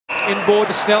inboard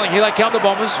to Snelling. Here they come, the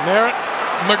Bombers. Merritt,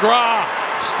 McGrath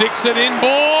sticks it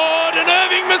inboard, and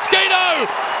Irving Mosquito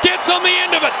gets on the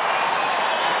end of it.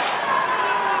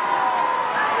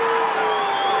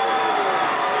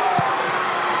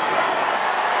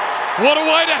 What a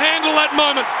way to handle that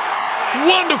moment.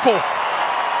 Wonderful.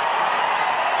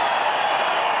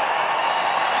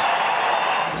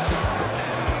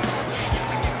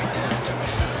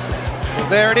 Well,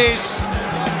 there it is.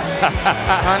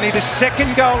 Only the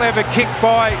second goal ever kicked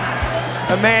by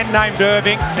a man named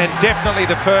Irving, and definitely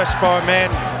the first by a man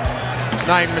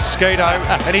named Mosquito.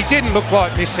 And he didn't look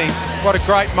like missing. What a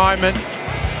great moment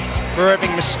for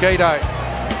Irving Mosquito.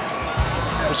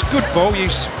 It was good ball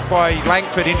use by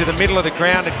Langford into the middle of the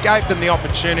ground. It gave them the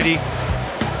opportunity.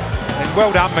 And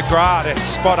well done, McGrath, to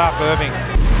spot up Irving.